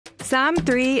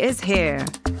SAM3 is here,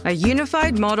 a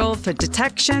unified model for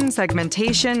detection,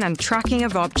 segmentation, and tracking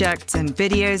of objects in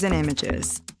videos and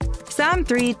images.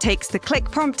 SAM3 takes the click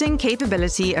prompting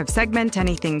capability of Segment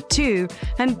Anything 2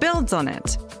 and builds on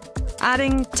it,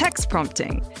 adding text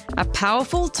prompting, a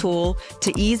powerful tool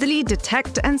to easily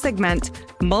detect and segment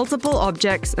multiple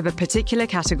objects of a particular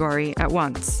category at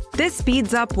once. This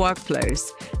speeds up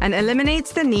workflows and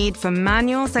eliminates the need for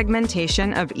manual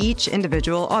segmentation of each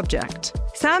individual object.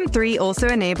 SAM3 also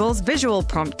enables visual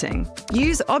prompting.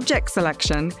 Use object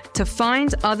selection to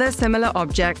find other similar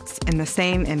objects in the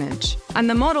same image. And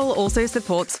the model also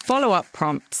supports follow-up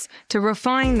prompts to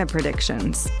refine the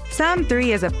predictions. SAM3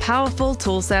 is a powerful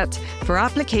toolset for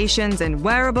applications in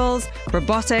wearables,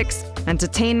 robotics,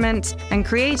 entertainment, and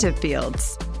creative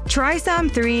fields. Try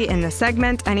SAM3 in the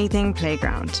Segment Anything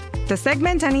playground. The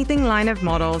Segment Anything line of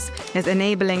models is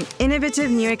enabling innovative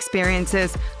new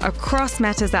experiences across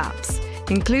Meta's apps,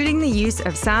 including the use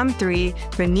of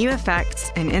SAM3 for new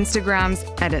effects in Instagram's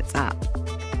Edits app.